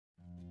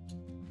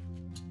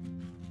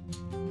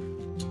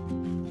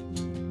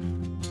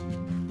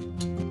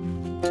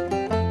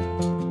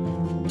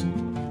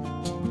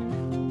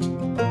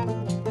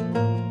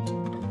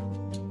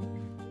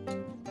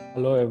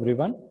Hello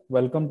everyone,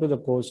 welcome to the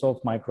course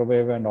of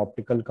Microwave and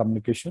Optical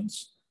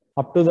Communications.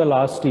 Up to the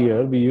last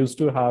year, we used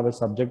to have a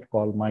subject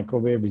called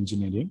Microwave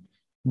Engineering,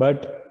 but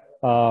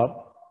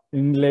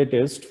in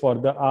latest for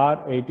the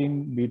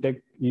R18 BTech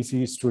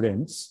EC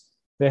students,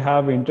 they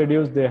have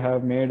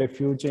made a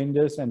few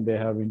changes and they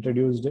have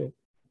introduced a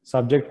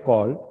subject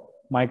called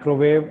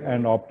Microwave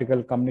and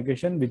Optical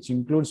Communication, which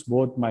includes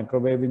both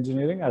microwave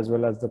engineering as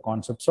well as the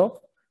concepts of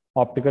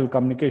optical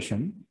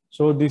communication.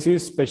 So this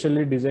is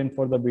specially designed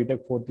for the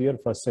BTech fourth year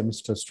first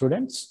semester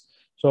students.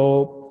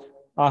 So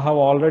I have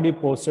already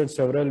posted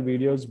several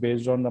videos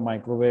based on the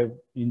microwave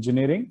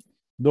engineering.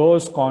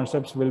 Those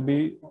concepts will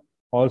be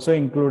also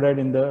included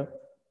in the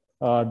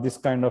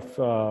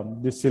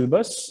this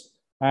syllabus,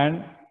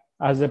 and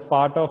as a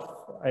part of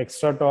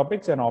extra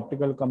topics and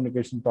optical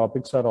communication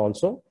topics are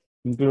also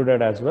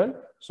included as well.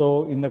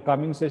 So in the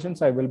coming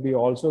sessions, I will be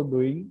also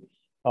doing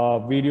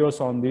videos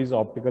on these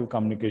optical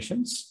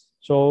communications.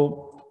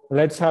 So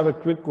let's have a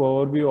quick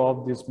overview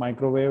of this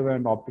microwave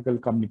and optical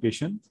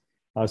communication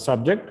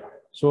subject.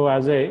 So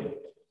as a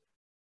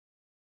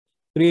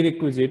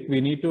prerequisite,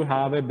 we need to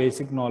have a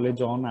basic knowledge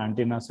on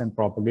antennas and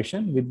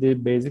propagation. With the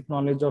basic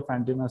knowledge of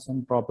antennas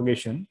and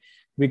propagation,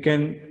 we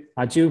can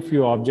achieve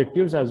few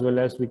objectives as well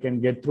as we can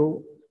get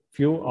through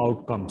few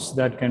outcomes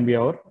that can be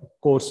our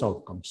course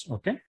outcomes.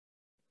 Okay.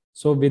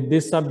 So with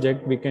this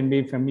subject, we can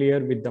be familiar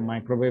with the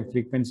microwave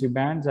frequency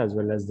bands as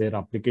well as their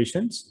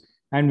applications.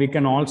 And we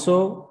can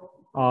also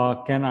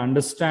can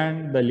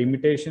understand the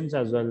limitations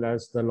as well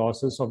as the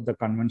losses of the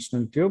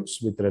conventional tubes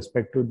with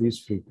respect to these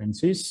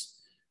frequencies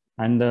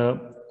and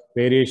the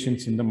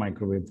variations in the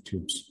microwave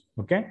tubes.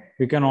 Okay.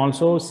 We can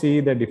also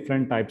see the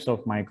different types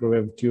of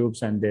microwave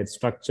tubes and their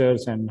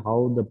structures and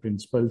how the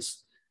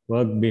principles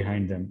work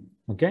behind them.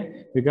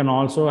 Okay. We can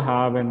also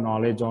have a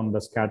knowledge on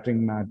the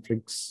scattering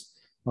matrix.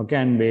 Okay,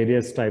 and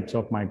various types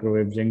of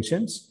microwave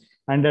junctions.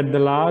 And at the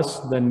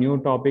last, the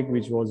new topic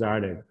which was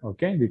added.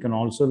 Okay, we can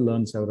also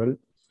learn several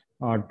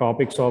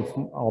topics of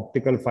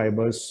optical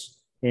fibers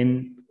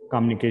in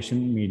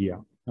communication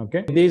media.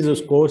 Okay, these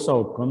course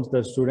outcomes,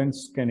 the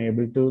students can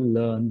able to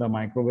learn the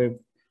microwave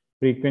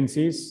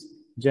frequencies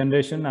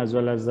generation as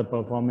well as the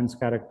performance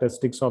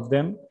characteristics of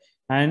them.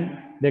 And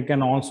they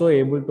can also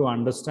able to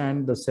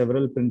understand the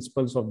several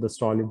principles of the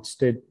solid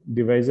state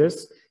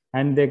devices.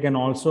 And they can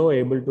also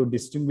able to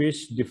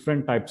distinguish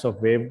different types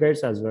of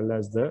waveguides as well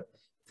as the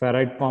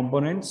ferrite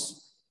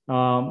components,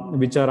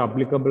 which are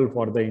applicable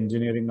for the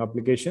engineering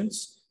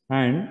applications.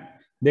 And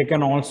they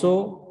can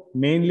also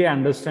mainly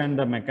understand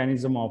the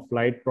mechanism of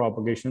light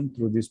propagation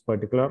through these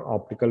particular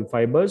optical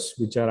fibers,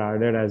 which are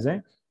added as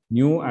a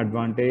new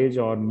advantage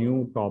or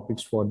new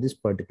topics for this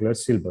particular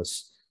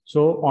syllabus.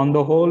 So on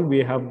the whole, we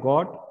have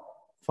got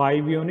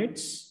 5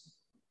 units.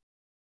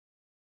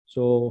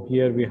 So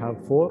here we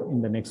have 4.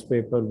 In the next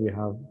paper, we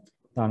have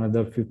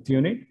another 5th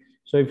unit.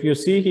 So if you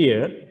see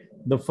here,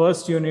 the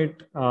first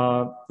unit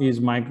is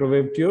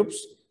microwave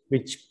tubes,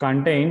 which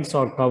contains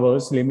or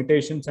covers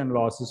limitations and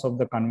losses of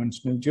the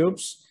conventional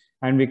tubes.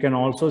 And we can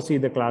also see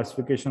the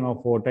classification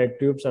of O-type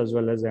tubes as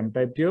well as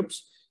M-type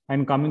tubes.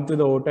 And coming to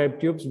the O-type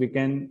tubes, we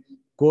can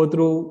go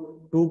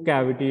through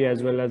 2-cavity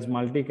as well as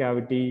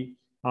multi-cavity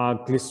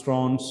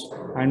clystrons,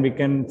 and we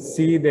can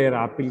see their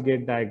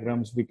Applegate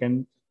diagrams. We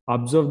can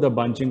observe the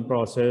bunching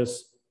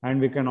process,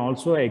 and we can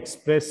also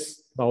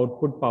express the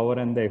output power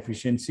and the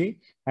efficiency.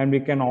 And we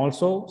can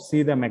also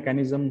see the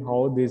mechanism,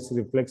 how this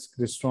reflex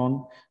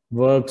klystron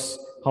works,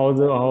 how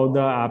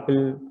the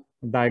Apple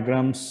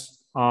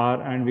diagrams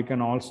are, and we can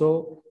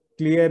also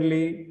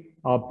clearly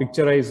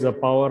picturize the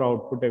power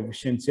output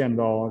efficiency and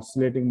the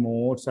oscillating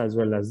modes as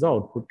well as the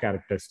output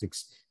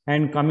characteristics.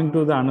 And coming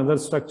to the another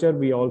structure,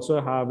 we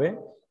also have a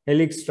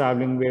helix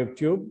traveling wave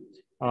tube.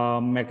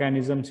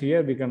 Mechanisms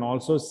here, we can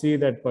also see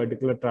that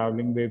particular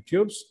traveling wave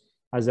tubes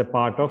as a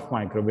part of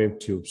microwave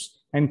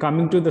tubes. And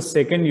coming to the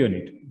second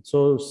unit.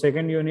 So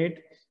second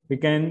unit, we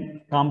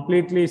can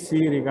completely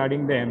see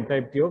regarding the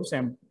M-type tubes.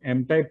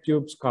 M-type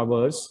tubes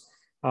covers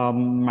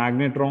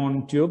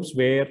magnetron tubes,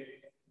 where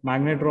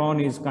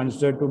magnetron is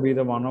considered to be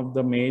the one of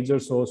the major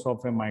source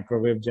of a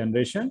microwave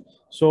generation.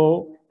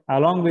 So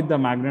along with the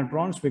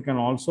magnetrons, we can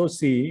also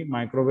see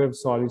microwave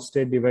solid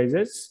state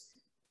devices,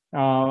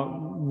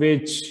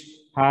 which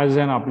has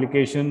an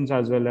applications,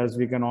 as well as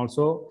we can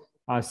also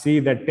see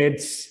the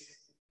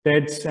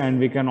TEDs, and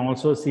we can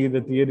also see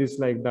the theories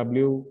like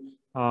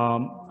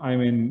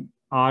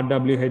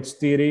RWH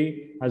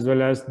theory, as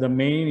well as the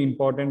main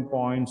important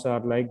points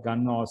are like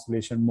gun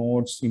oscillation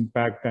modes,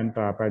 impact and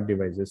trapad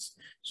devices.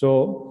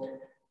 So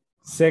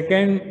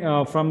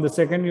from the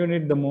second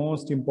unit, the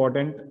most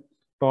important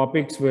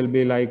topics will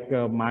be like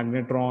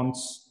magnetrons,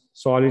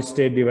 solid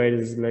state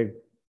devices like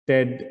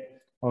TED,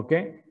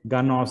 okay,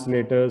 gun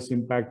oscillators,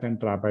 impact and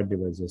trapad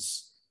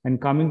devices. And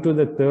coming to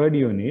the third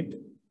unit,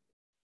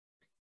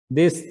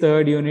 this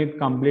third unit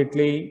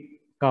completely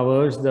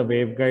covers the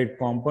waveguide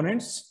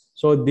components.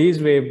 So these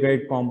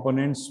waveguide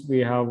components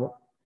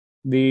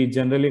we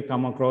generally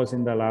come across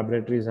in the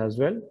laboratories as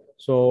well.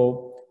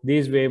 So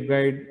these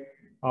waveguide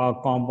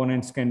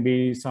components can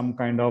be some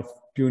kind of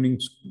tuning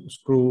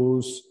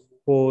screws,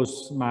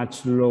 posts,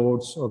 match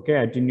loads, okay,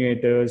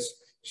 attenuators,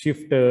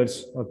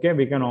 shifters, okay.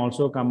 We can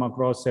also come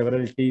across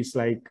several T's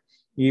like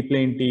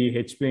E-plane T,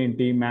 H-plane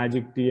T,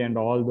 magic T, and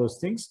all those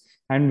things.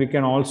 And we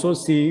can also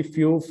see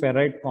few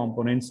ferrite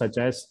components such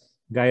as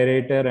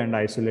gyrator and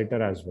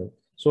isolator as well.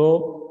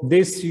 So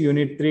this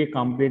unit 3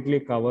 completely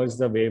covers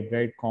the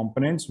waveguide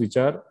components, which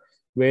are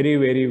very,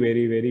 very,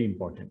 very, very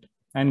important.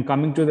 And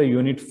coming to the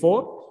unit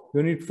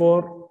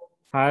 4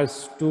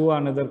 has two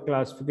another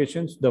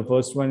classifications. The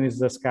first one is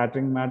the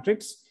scattering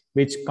matrix,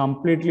 which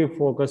completely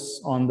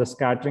focus on the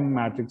scattering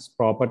matrix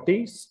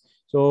properties.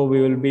 So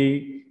we will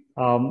be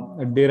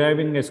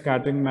deriving a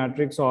scattering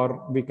matrix,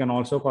 or we can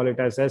also call it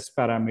as S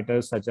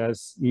parameters such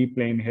as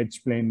E-plane,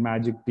 H-plane,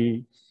 magic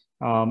T,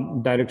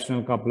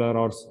 directional coupler,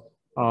 or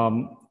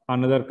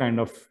another kind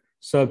of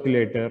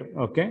circulator,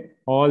 okay.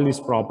 All these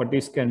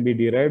properties can be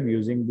derived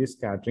using this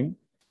scattering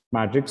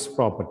matrix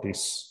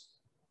properties.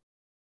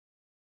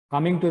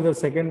 Coming to the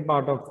second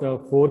part of the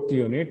 4th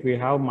unit, we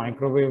have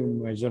microwave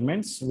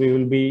measurements. We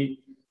will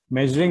be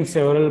measuring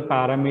several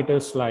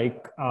parameters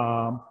like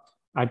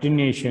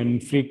attenuation,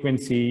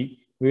 frequency.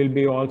 We will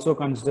be also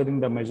considering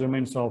the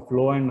measurements of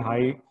low and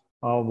high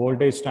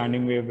voltage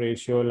standing wave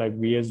ratio like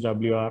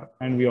VSWR,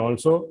 and we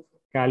also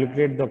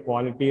calculate the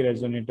quality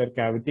resonator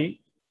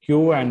cavity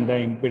Q and the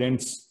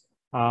impedance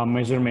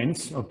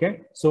measurements,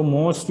 okay. So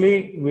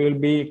mostly we will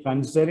be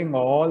considering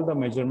all the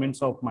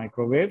measurements of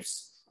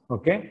microwaves,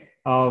 okay,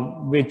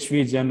 which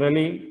we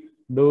generally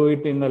do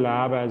it in the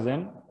lab as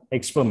an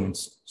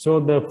experiments. So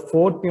the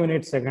 4th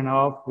unit second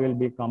half will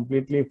be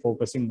completely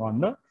focusing on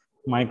the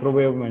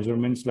microwave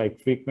measurements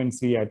like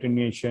frequency,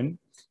 attenuation,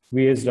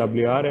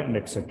 VSWR, and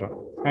etc.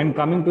 And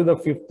coming to the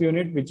 5th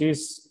unit, which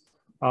is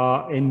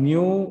a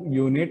new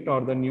unit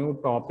or the new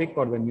topic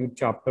or the new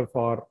chapter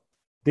for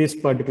this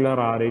particular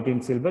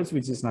R18 syllabus,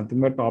 which is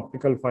nothing but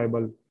optical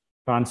fiber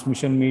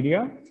transmission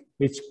media,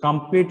 which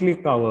completely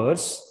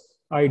covers,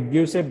 it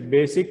gives a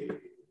basic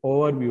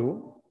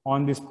overview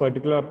on this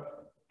particular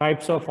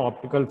types of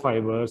optical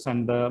fibers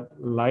and the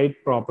light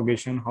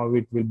propagation, how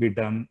it will be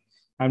done.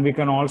 And we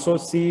can also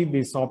see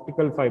this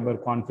optical fiber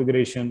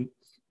configuration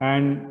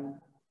and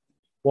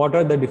what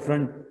are the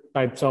different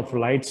types of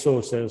light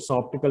sources,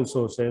 optical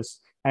sources,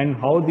 and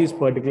how these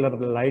particular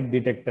light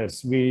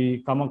detectors,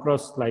 we come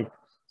across like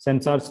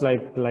sensors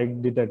like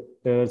light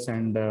detectors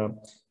and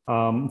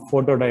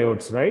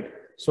photodiodes, right?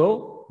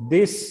 So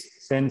these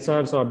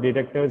sensors or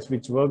detectors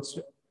which works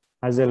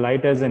as a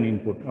light as an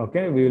input,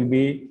 okay? We will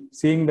be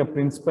seeing the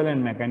principle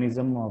and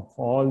mechanism of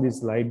all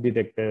these light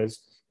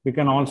detectors. We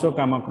can also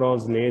come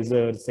across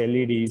lasers,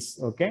 LEDs,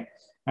 okay?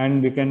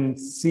 And we can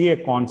see a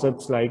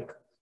concepts like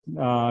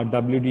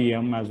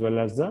WDM as well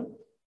as the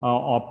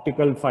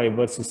optical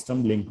fiber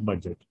system link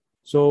budget.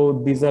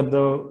 So these are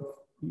the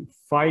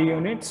 5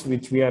 units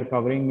which we are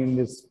covering in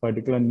this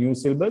particular new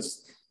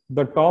syllabus.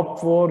 The top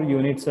 4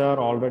 units are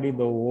already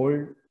the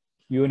old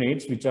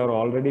units which are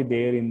already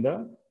there in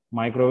the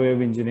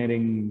microwave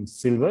engineering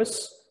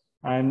syllabus.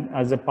 And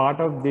as a part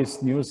of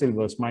this new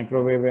syllabus,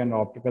 microwave and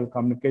optical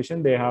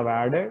communication, they have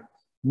added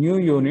new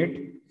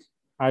unit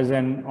as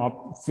an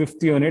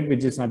 5th unit,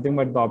 which is nothing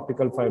but the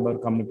optical fiber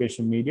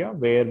communication media,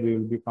 where we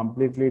will be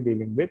completely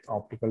dealing with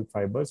optical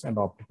fibers and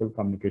optical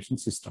communication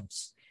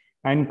systems.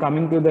 And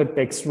coming to the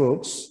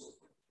textbooks,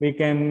 we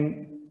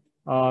can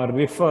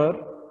refer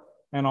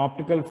an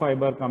optical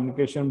fiber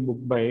communication book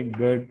by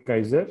Gerd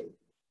Kaiser.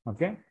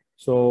 Okay,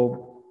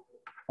 so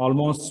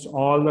almost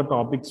all the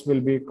topics will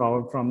be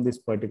covered from this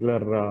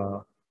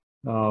particular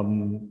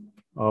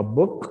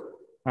book.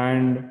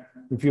 And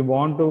if you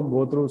want to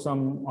go through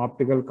some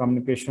optical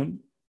communication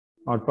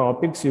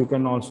topics, you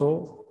can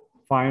also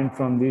find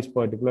from these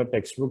particular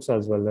textbooks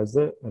as well as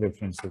the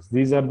references.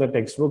 These are the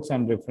textbooks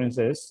and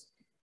references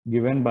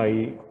given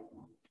by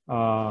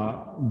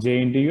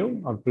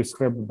JNTU or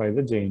prescribed by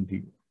the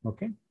JNTU.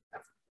 Okay,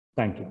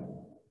 thank you.